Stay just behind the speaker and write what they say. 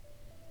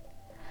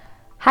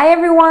Hi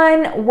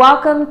everyone,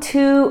 welcome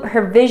to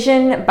Her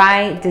Vision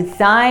by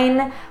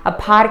Design, a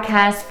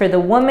podcast for the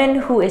woman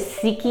who is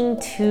seeking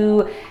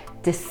to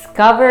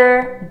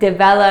discover,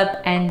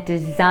 develop, and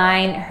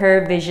design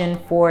her vision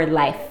for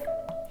life.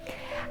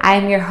 I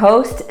am your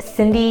host,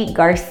 Cindy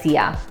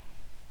Garcia.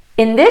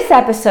 In this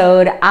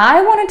episode,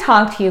 I want to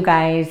talk to you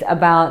guys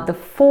about the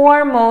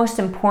 4 most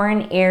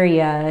important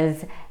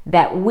areas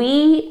that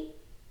we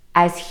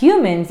as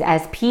humans,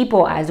 as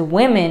people, as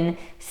women,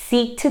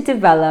 seek to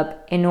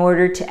develop in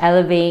order to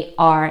elevate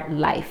our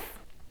life.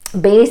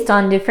 Based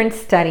on different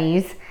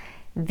studies,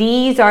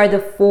 these are the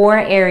 4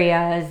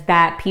 areas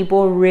that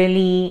people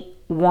really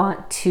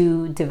want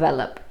to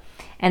develop.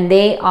 And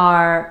they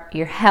are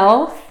your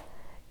health,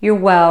 your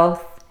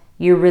wealth,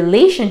 your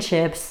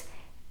relationships,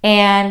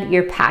 and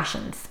your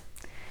passions.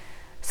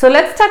 So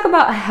let's talk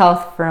about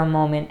health for a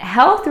moment.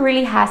 Health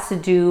really has to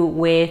do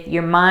with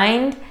your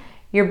mind,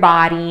 your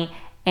body,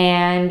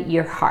 and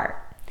your heart.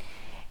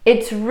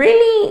 It's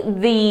really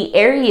the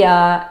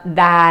area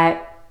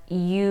that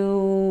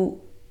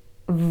you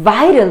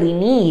vitally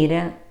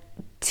need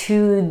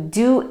to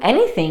do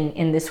anything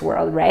in this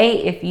world,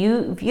 right? If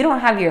you don't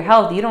have your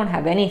health, you don't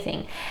have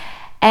anything.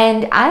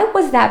 And I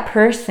was that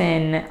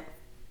person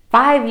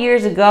 5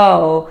 years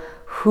ago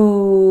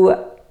who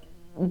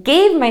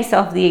gave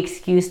myself the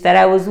excuse that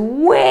I was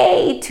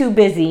way too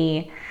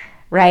busy,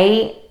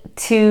 right,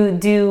 to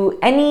do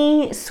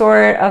any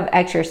sort of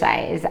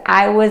exercise.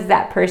 I was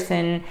that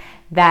person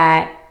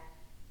that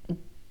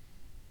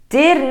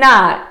could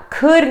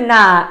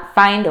not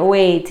find a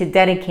way to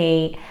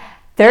dedicate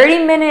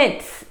 30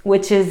 minutes,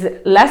 which is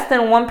less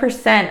than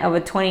 1% of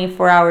a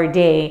 24-hour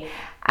day.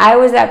 I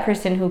was that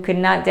person who could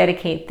not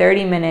dedicate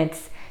 30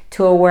 minutes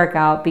to a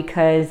workout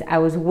because I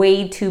was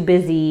way too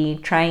busy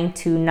trying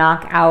to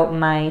knock out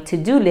my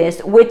to-do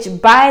list,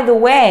 which, by the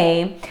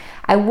way,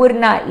 I would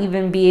not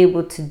even be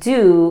able to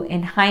do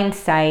in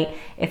hindsight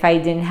if I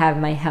didn't have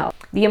my health.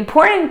 The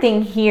important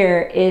thing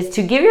here is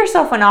to give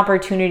yourself an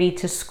opportunity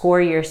to score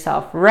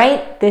yourself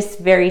right this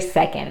very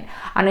second.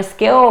 On a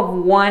scale of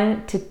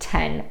 1 to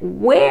 10,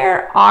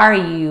 where are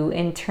you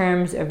in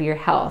terms of your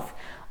health?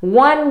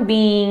 1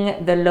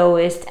 being the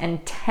lowest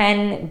and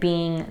 10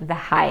 being the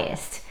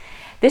highest.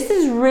 This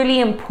is really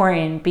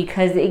important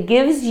because it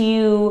gives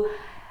you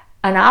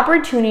an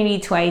opportunity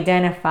to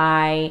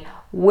identify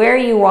where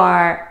you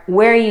are,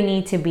 where you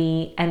need to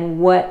be, and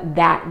what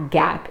that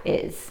gap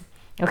is.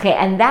 Okay,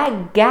 and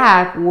that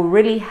gap will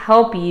really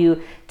help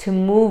you to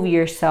move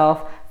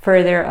yourself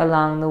further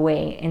along the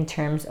way in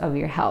terms of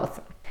your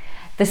health.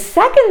 The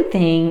second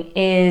thing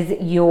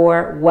is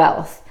your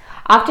wealth.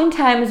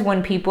 Oftentimes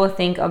when people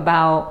think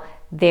about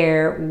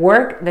their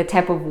work, the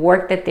type of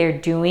work that they're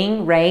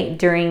doing, right,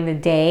 during the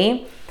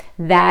day,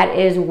 that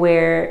is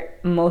where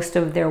most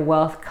of their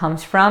wealth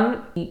comes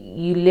from.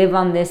 You live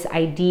on this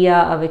idea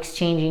of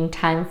exchanging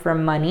time for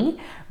money,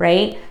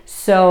 right?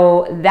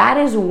 So that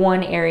is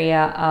one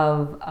area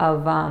of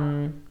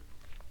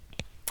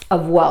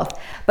wealth.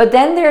 But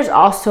then there's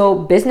also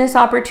business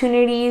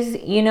opportunities.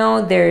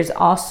 There's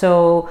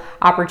also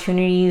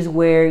opportunities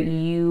where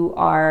you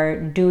are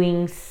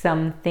doing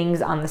some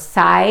things on the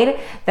side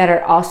that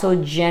are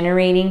also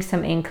generating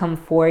some income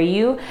for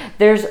you.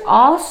 There's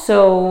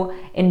also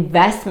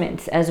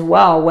investments as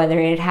well, whether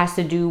it has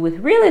to do with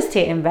real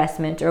estate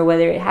investment or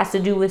whether it has to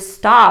do with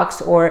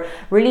stocks or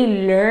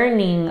really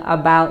learning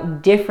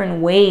about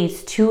different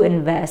ways to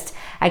invest.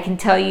 I can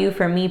tell you,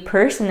 for me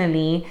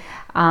personally,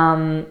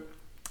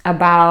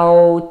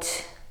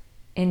 about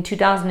in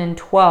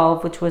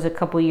 2012, which was a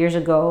couple years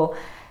ago,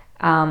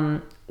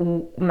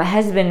 my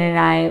husband and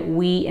I,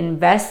 we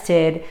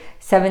invested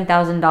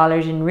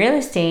 $7,000 in real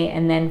estate,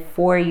 and then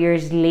 4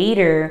 years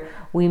later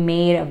we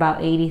made about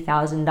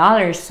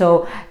 $80,000.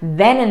 So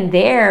then and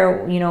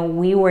there,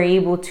 we were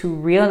able to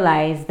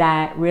realize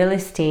that real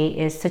estate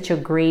is such a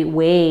great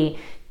way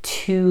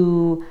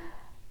to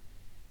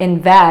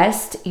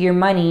invest your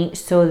money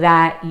so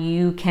that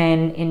you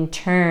can in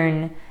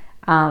turn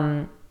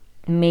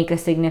make a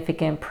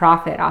significant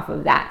profit off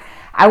of that.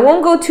 I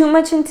won't go too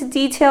much into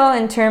detail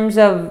in terms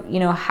of,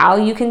 how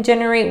you can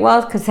generate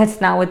wealth, because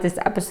that's not what this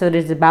episode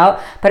is about.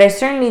 But I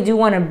certainly do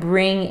want to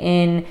bring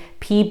in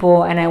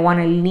people, and I want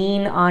to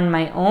lean on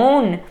my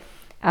own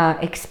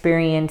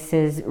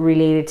experiences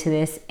related to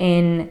this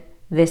in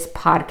this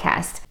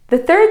podcast. The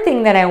third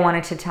thing that I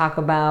wanted to talk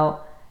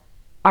about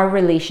are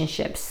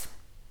relationships.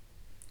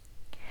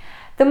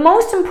 The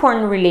most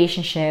important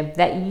relationship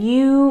that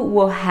you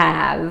will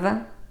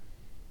have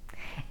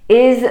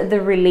is the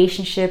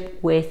relationship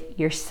with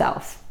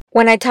yourself.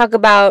 When I talk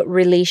about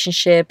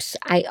relationships,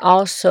 I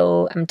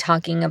also am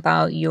talking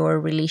about your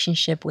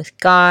relationship with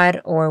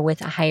God or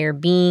with a higher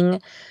being,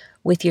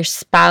 with your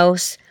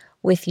spouse,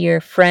 with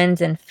your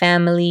friends and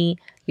family,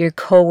 your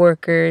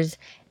coworkers,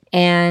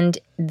 and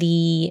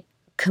the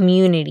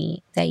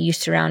community that you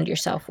surround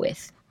yourself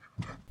with.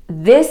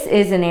 This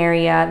is an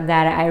area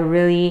that I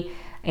really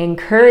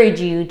encourage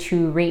you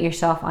to rate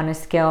yourself on a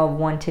scale of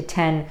 1 to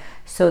 10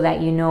 so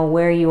that you know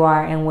where you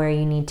are and where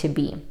you need to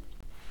be.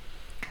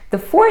 The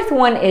fourth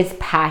one is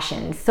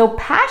passions. So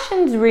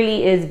passions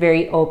really is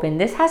very open.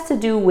 This has to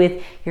do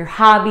with your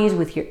hobbies,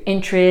 with your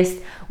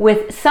interests,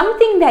 with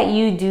something that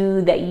you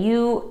do that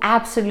you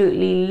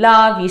absolutely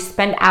love, you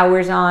spend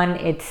hours on.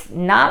 It's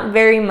not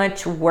very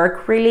much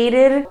work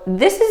related.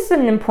 This is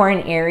an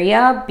important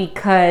area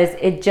because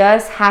it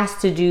just has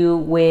to do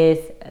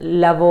with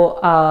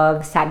level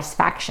of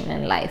satisfaction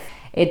in life.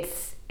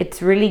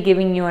 It's really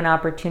giving you an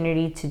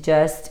opportunity to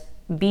just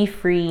be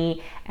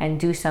free and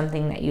do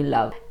something that you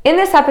love. In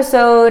this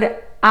episode,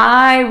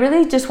 I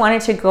really just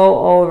wanted to go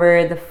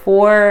over the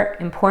 4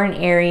 important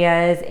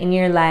areas in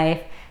your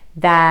life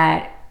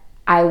that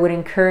I would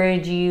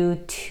encourage you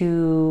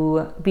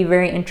to be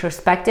very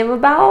introspective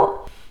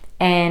about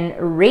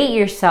and rate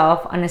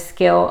yourself on a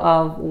scale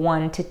of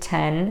 1 to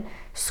 10.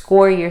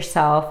 Score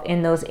yourself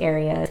in those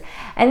areas.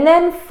 And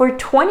then for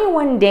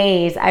 21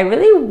 days, I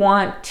really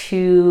want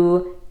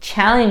to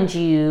challenge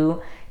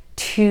you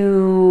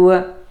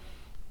to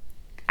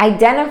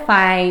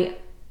identify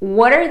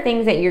what are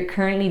things that you're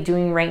currently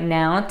doing right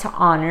now to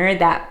honor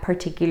that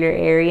particular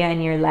area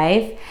in your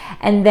life,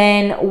 and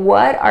then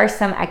what are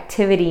some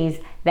activities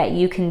that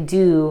you can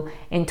do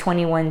in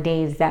 21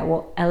 days that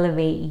will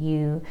elevate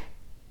you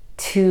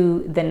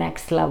to the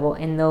next level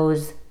in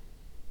those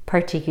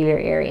particular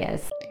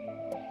areas.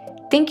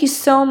 Thank you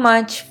so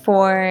much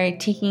for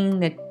taking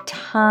the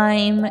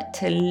time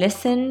to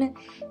listen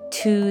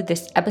to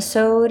this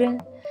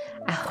episode.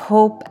 I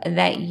hope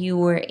that you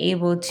were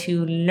able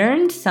to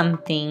learn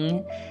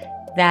something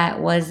that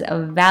was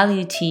of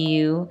value to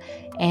you,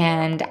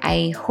 and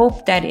I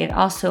hope that it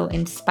also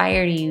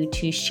inspired you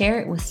to share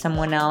it with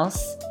someone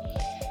else.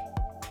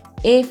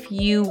 If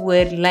you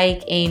would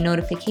like a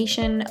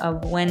notification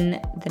of when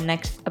the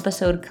next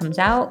episode comes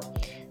out,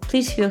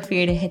 please feel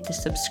free to hit the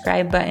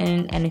subscribe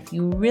button. And if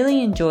you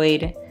really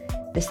enjoyed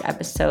this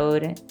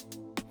episode,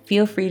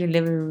 feel free to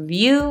leave a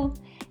review,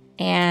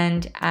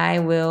 and I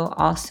will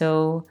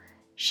also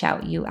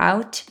shout you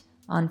out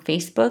on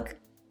Facebook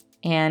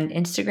and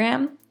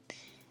Instagram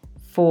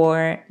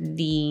for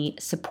the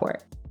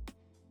support.